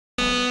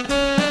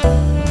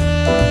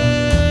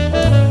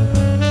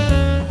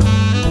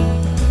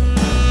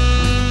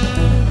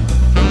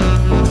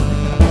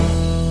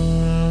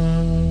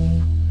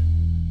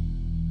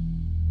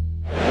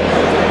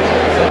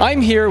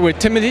here with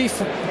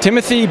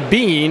Timothy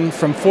Bean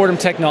from Fortem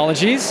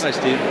Technologies. Hi,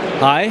 Steve.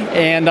 Hi,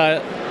 and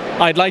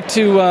I'd like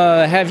to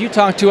have you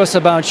talk to us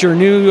about your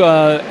new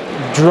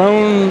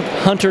drone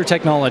hunter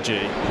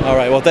technology. All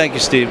right, well, thank you,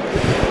 Steve.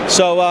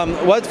 So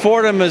what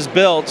Fortem has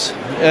built,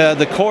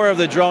 the core of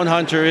the drone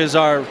hunter is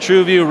our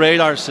TrueView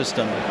radar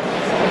system.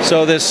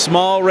 So this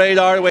small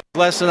radar, weighs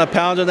less than 1.5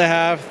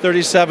 pounds,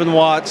 37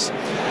 watts,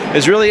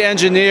 is really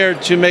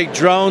engineered to make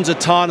drones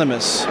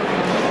autonomous.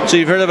 So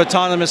you've heard of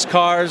autonomous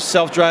cars,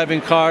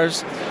 self-driving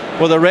cars.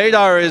 Well, the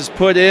radar is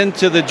put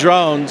into the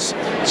drones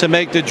to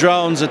make the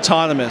drones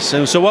autonomous.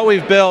 And so what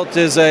we've built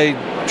is a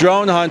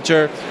drone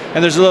hunter,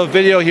 and there's a little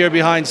video here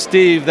behind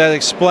Steve that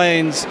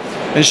explains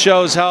and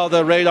shows how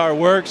the radar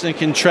works and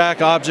can track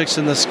objects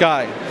in the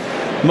sky.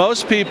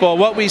 Most people,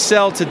 what we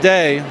sell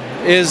today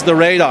is the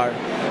radar.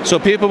 So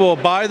people will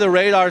buy the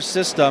radar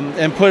system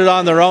and put it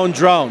on their own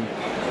drone.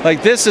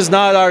 Like, this is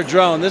not our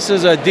drone. This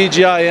is a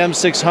DJI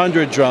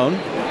M600 drone.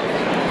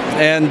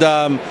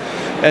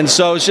 And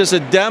so it's just a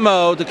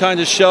demo to kind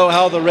of show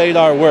how the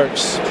radar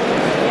works.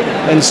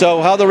 And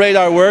so how the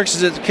radar works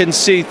is it can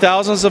see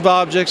thousands of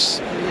objects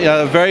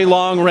at a very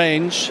long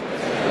range,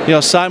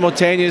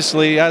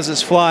 simultaneously as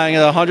it's flying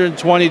at a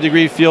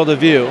 120-degree field of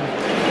view.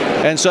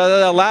 And so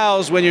that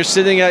allows, when you're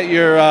sitting at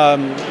your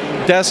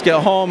desk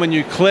at home and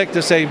you click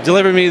to say,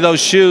 deliver me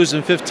those shoes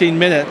in 15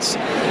 minutes,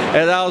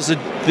 it allows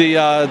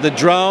the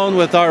drone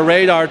with our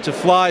radar to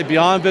fly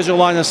beyond visual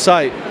line of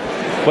sight.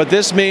 What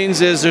this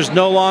means is there's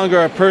no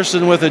longer a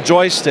person with a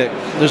joystick.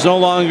 There's no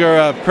longer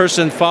a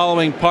person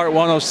following Part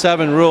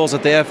 107 rules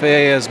that the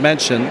FAA has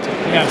mentioned.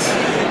 Yes.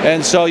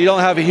 And so you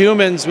don't have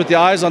humans with the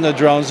eyes on the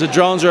drones. The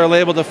drones are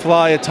able to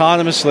fly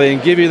autonomously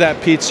and give you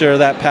that pizza or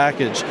that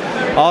package.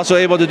 Also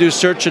able to do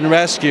search and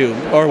rescue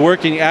or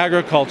working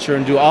agriculture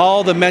and do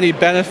all the many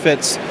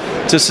benefits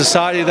to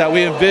society that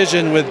we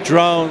envision with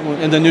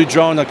in the new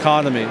drone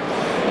economy.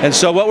 And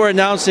so what we're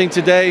announcing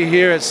today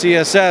here at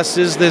CES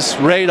is this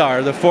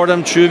radar, the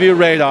Fortem TrueView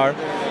radar,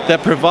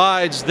 that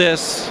provides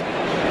this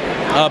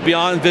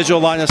beyond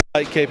visual line of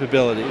sight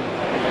capability.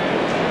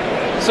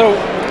 So,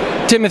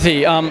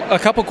 Timothy, a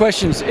couple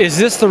questions. Is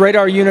this the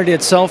radar unit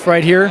itself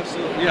right here?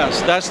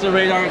 Yes, that's the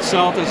radar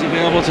itself that's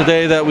available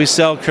today that we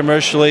sell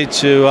commercially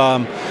to,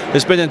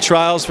 it's been in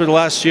trials for the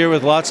last year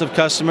with lots of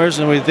customers,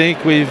 and we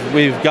think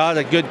we've got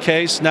a good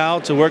case now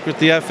to work with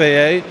the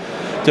FAA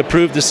to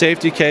prove the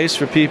safety case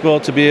for people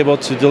to be able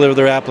to deliver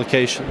their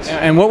applications.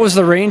 And what was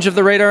the range of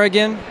the radar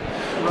again?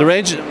 The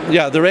range of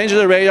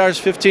the radar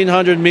is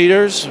 1,500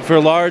 meters for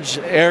large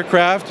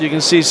aircraft. You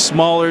can see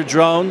smaller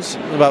drones,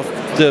 about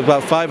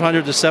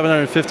 500 to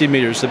 750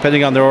 meters,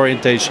 depending on their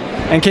orientation.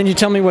 And can you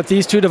tell me what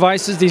these two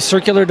devices, these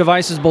circular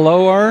devices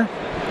below, are?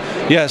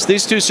 Yes,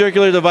 these two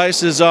circular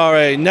devices are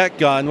a net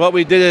gun. What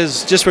we did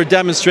is, just for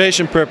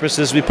demonstration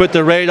purposes, we put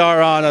the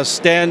radar on a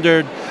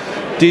standard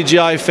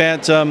DJI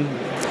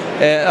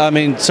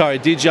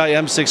DJI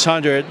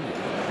M600,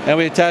 and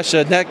we attached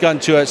a net gun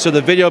to it, so the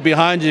video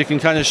behind you can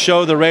kind of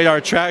show the radar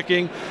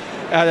tracking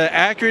at an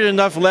accurate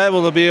enough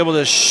level to be able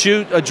to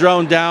shoot a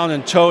drone down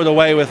and tow it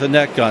away with a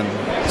net gun.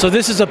 So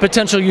this is a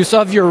potential use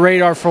of your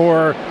radar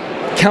for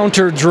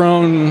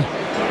counter-drone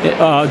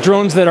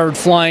drones that are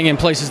flying in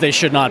places they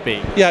should not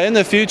be. Yeah, in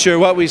the future,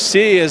 what we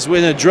see is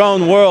in a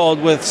drone world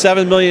with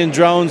 7 million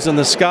drones in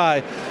the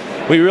sky,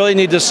 we really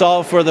need to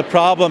solve for the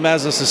problem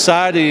as a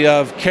society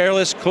of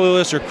careless,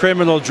 clueless, or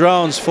criminal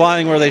drones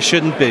flying where they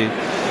shouldn't be.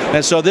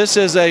 And so this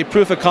is a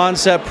proof of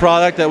concept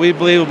product that we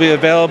believe will be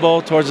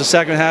available towards the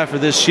second half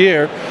of this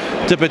year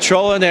to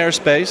patrol an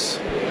airspace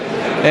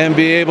and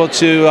be able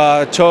to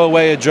tow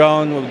away a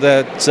drone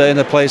that's in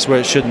a place where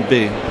it shouldn't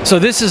be. So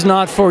this is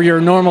not for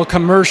your normal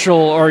commercial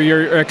or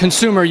your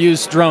consumer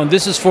use drone.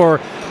 This is for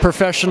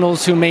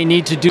professionals who may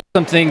need to do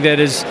something that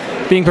is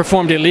being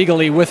performed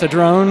illegally with a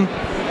drone?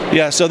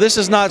 Yeah, so this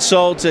is not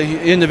sold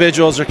to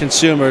individuals or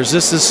consumers.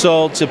 This is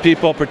sold to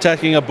people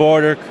protecting a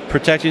border,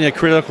 protecting a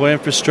critical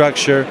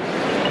infrastructure,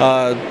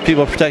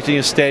 people protecting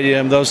a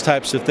stadium, those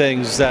types of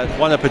things that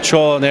want to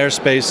patrol an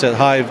airspace at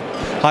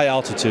high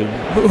altitude.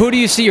 Who do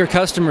you see your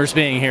customers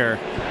being here?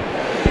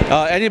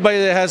 Anybody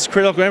that has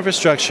critical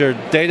infrastructure,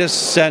 data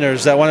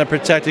centers that want to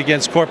protect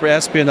against corporate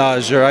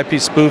espionage or IP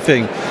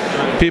spoofing,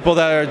 people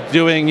that are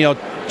doing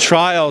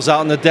trials out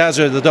in the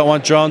desert that don't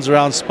want drones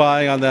around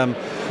spying on them.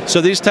 So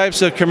these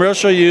types of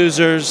commercial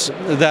users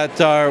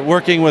that are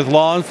working with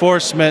law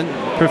enforcement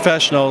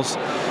professionals,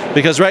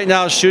 because right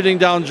now shooting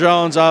down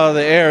drones out of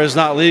the air is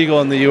not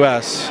legal in the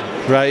U.S.,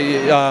 right?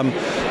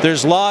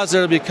 There's laws that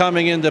will be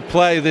coming into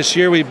play this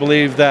year, we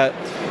believe, that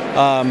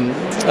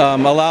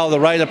allow the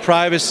right of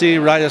privacy,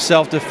 right of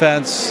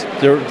self-defense,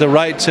 the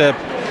right to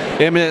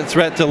imminent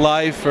threat to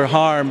life or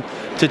harm,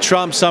 to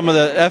trump some of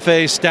the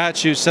FAA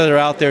statutes that are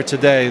out there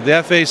today.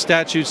 The FAA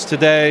statutes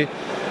today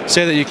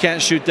say that you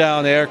can't shoot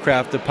down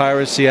aircraft, the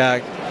Piracy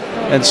Act.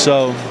 And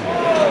so,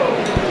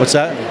 what's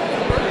that?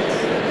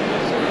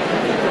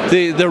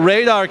 The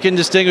radar can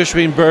distinguish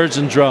between birds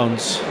and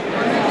drones.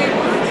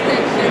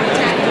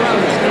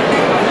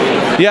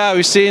 Yeah,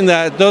 we've seen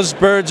that. Those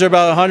birds are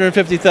about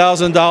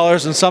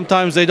 $150,000, and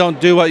sometimes they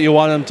don't do what you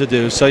want them to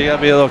do. So you got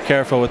to be a little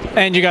careful with them.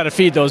 And you got to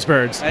feed those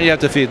birds. And you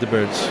have to feed the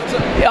birds.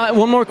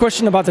 One more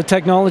question about the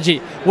technology.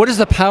 What is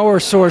the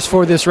power source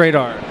for this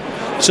radar?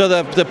 So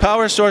the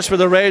power source for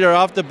the radar,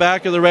 off the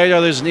back of the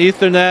radar, there's an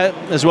Ethernet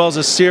as well as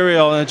a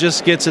serial, and it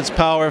just gets its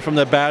power from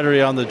the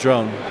battery on the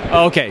drone.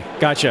 Okay,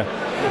 gotcha.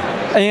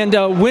 And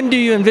when do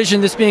you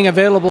envision this being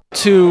available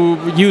to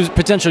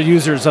potential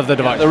users of the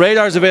device? The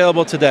radar is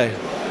available today.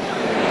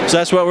 So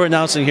that's what we're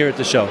announcing here at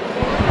the show.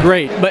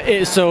 Great,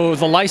 but so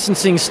the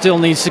licensing still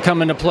needs to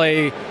come into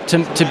play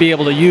to be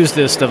able to use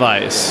this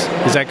device.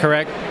 Is that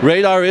correct?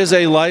 Radar is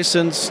a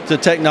licensed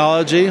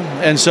technology,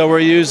 and so we're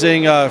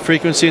using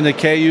frequency in the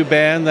KU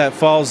band that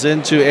falls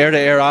into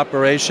air-to-air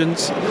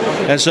operations.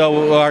 And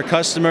so our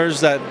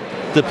customers that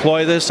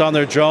deploy this on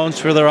their drones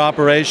for their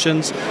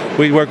operations,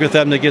 we work with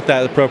them to get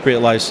that appropriate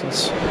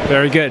license.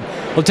 Very good.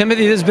 Well,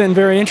 Timothy, this has been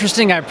very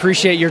interesting. I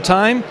appreciate your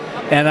time,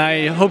 and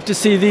I hope to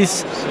see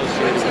these.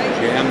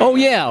 Oh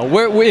yeah,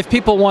 if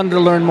people wanted to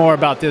learn more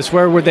about this,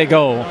 where would they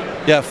go?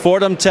 Yeah,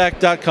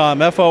 fortemtech.com,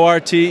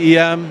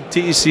 FORTEMTECH.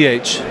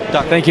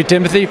 Thank you,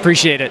 Timothy.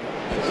 Appreciate it.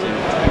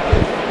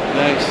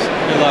 Thanks.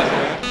 Good luck.